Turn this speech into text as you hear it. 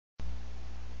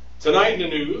Tonight in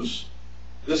the news,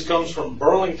 this comes from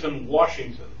Burlington,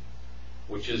 Washington,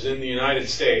 which is in the United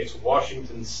States,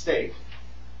 Washington State.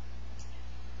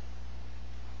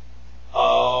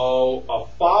 A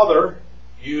father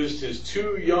used his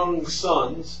 2 young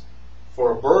sons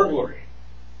for a burglary.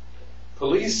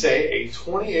 Police say a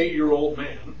 28-year-old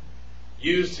man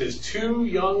used his 2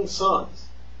 young sons,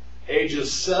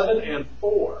 ages 7 and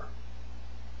 4,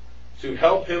 to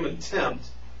help him attempt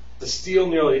to steal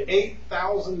nearly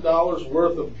 $8,000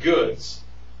 worth of goods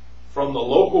from the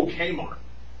local Kmart.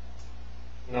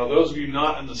 Now, those of you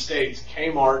not in the States,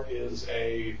 Kmart is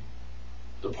a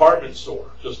department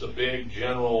store, just a big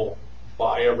general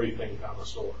buy everything kind of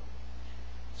store.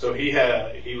 So he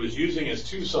was using his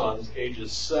 2 sons,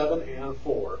 ages 7 and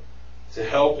 4, to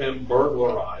help him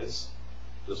burglarize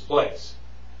this place.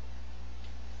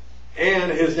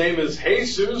 And his name is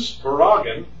Jesus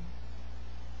Barragan,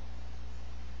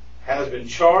 has been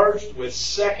charged with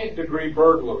 2nd-degree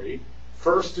burglary,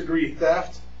 1st-degree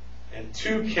theft, and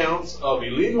 2 counts of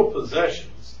illegal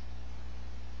possessions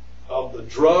of the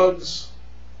drugs,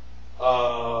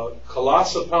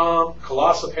 clozapam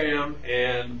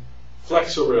and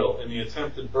Flexeril in the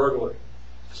attempted burglary.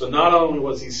 So not only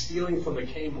was he stealing from the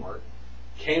Kmart,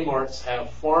 Kmarts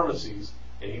have pharmacies,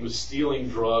 and he was stealing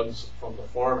drugs from the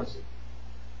pharmacy.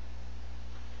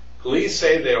 Police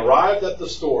say they arrived at the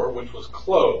store, which was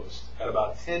closed at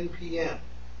about 10 p.m.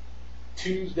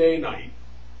 Tuesday night.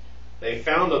 They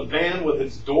found a van with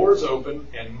its doors open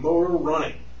and motor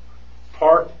running,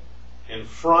 parked in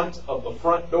front of the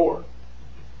front door.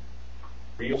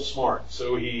 Real smart.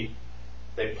 So they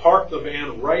parked the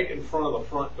van right in front of the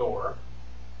front door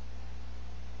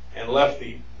and left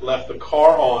the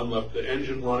car on, left the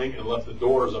engine running, and left the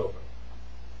doors open.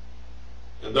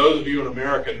 And those of you in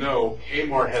America know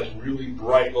Kmart has really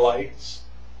bright lights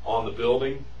on the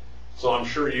building, so I'm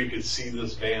sure you could see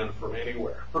this van from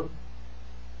anywhere.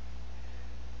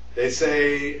 They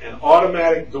say an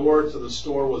automatic door to the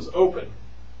store was open,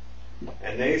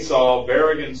 and they saw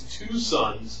Barragan's 2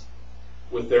 sons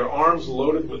with their arms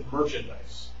loaded with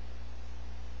merchandise.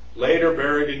 Later,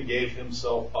 Barragan gave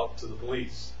himself up to the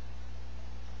police.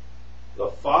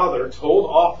 The father told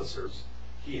officers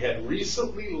he had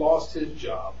recently lost his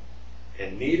job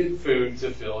and needed food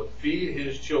to feed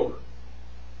his children.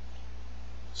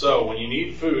 So, when you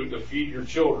need food to feed your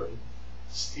children,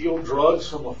 steal drugs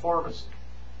from a pharmacy.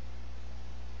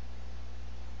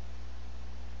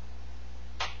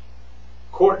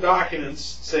 Court documents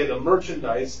say the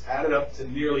merchandise added up to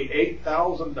nearly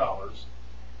 $8,000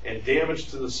 and damage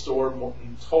to the store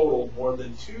totaled more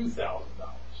than $2,000.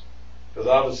 Because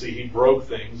obviously he broke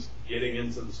things getting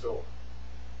into the store.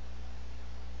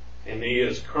 And he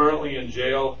is currently in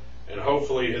jail, and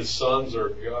hopefully his sons are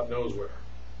God knows where.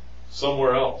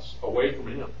 Somewhere else, away from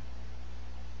him.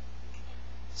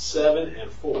 7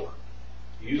 and 4.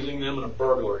 Using them in a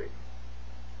burglary.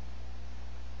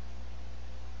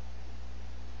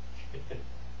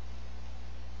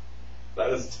 That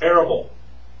is terrible.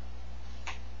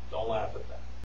 Don't laugh at that.